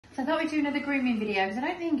So I thought we'd do another grooming video because I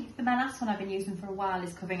don't think the last one I've been using for a while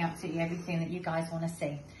is covering absolutely everything that you guys want to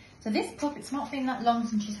see. So this pup, it's not been that long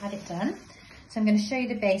since she's had it done. So I'm going to show you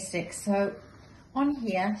the basics. So on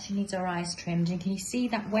here, she needs her eyes trimmed. And can you see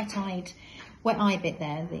that wet eye bit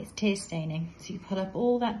there? It's tear staining. So you pull up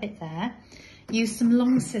all that bit there. Use some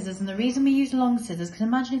long scissors. And the reason we use long scissors, because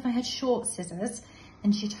imagine if I had short scissors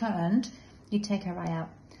and she turned, you'd take her eye out.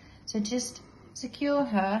 So just secure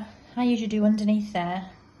her, how you do underneath there.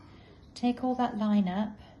 Take all that line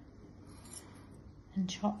up and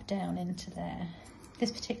chop down into there.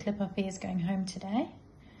 This particular puppy is going home today.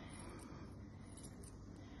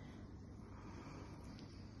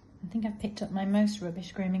 I think I've picked up my most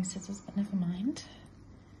rubbish grooming scissors, but never mind.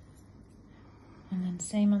 And then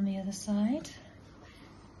same on the other side.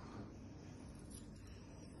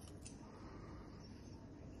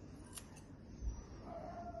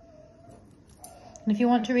 And if you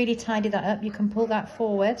want to really tidy that up, you can pull that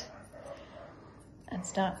forward and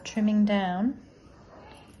start trimming down.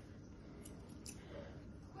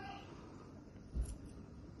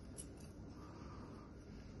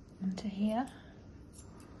 Onto here.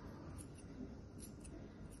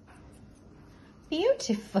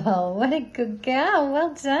 Beautiful, what a good girl,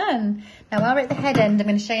 well done. Now while we're at the head end, I'm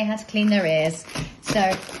going to show you how to clean their ears.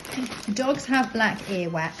 So dogs have black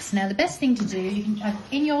earwax. Now the best thing to do, you can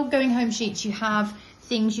in your going home sheets you have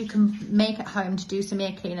things you can make at home to do some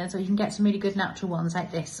ear cleaners, or you can get some really good natural ones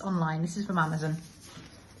like this online. This is from Amazon.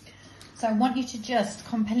 So I want you to just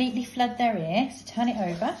completely flood their ear. So turn it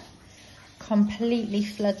over, completely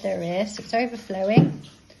flood their ear so it's overflowing.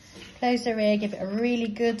 Close their ear, give it a really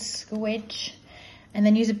good squidge, and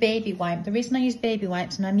then use a baby wipe. The reason I use baby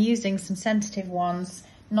wipes, and I'm using some sensitive ones,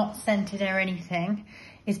 not scented or anything,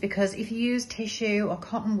 is because if you use tissue or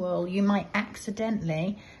cotton wool, you might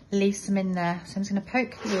accidentally leave some in there. So I'm just going to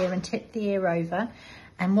poke the ear and tip the ear over,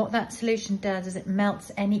 and what that solution does is it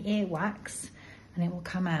melts any earwax and it will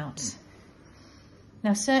come out.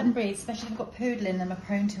 Now certain breeds, especially if you've got poodle in them, are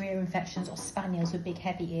prone to ear infections, or spaniels with big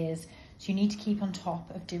heavy ears, so you need to keep on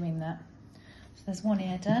top of doing that. So there's one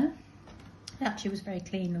ear done. It actually was very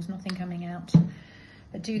clean, there was nothing coming out.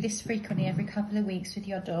 But do this frequently, every couple of weeks with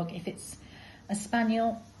your dog, if it's a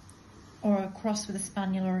spaniel or a cross with a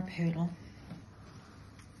spaniel or a poodle.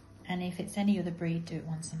 And if it's any other breed, do it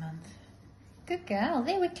once a month. Good girl.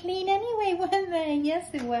 They were clean anyway, weren't they? Yes,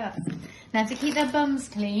 they were. Now to keep their bums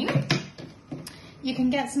clean, you can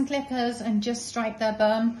get some clippers and just stripe their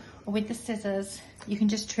bum, or with the scissors, you can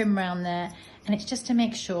just trim around there. And it's just to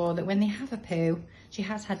make sure that when they have a poo, she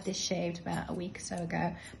has had this shaved about a week or so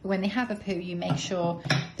ago, but when they have a poo, you make sure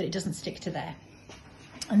that it doesn't stick to there.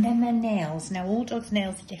 And then their nails. Now all dogs'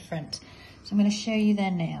 nails are different, so I'm going to show you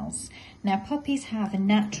their nails. Now puppies have a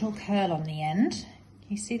natural curl on the end.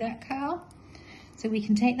 Can you see that curl? So we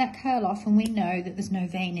can take that curl off and we know that there's no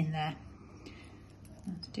vein in there.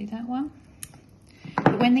 Let's do that one.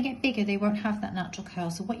 But when they get bigger, they won't have that natural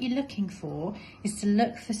curl. So what you're looking for is to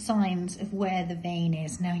look for signs of where the vein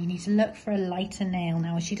is. Now you need to look for a lighter nail.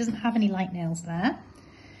 Now she doesn't have any light nails there,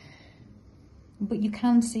 but you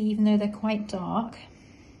can see, even though they're quite dark,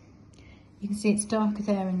 you can see it's darker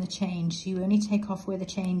there in the change. So you only take off where the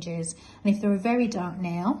change is. And if they're a very dark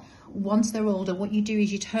nail, once they're older, what you do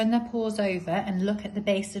is you turn their paws over and look at the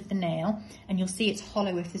base of the nail, and you'll see it's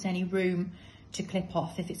hollow if there's any room to clip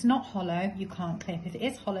off. If it's not hollow, you can't clip. If it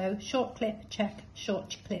is hollow, short clip, check,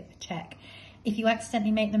 short clip, check. If you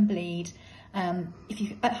accidentally make them bleed, if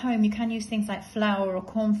you at home, you can use things like flour or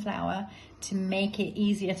corn flour to make it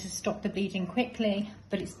easier to stop the bleeding quickly,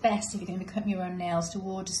 but it's best if you're going to be cutting your own nails to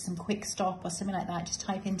order some quick stop or something like that. Just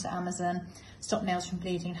type into Amazon, stop nails from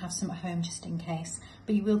bleeding, and have some at home just in case.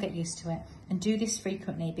 But you will get used to it, and do this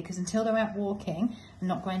frequently, because until they're out walking and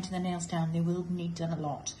not grinding their nails down, they will need done a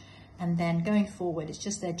lot. And then going forward, it's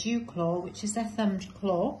just their dew claw, which is their thumb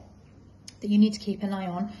claw, that you need to keep an eye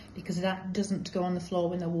on, because that doesn't go on the floor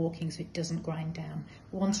when they're walking, so it doesn't grind down.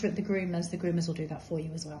 Once we're at the groomers will do that for you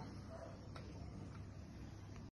as well.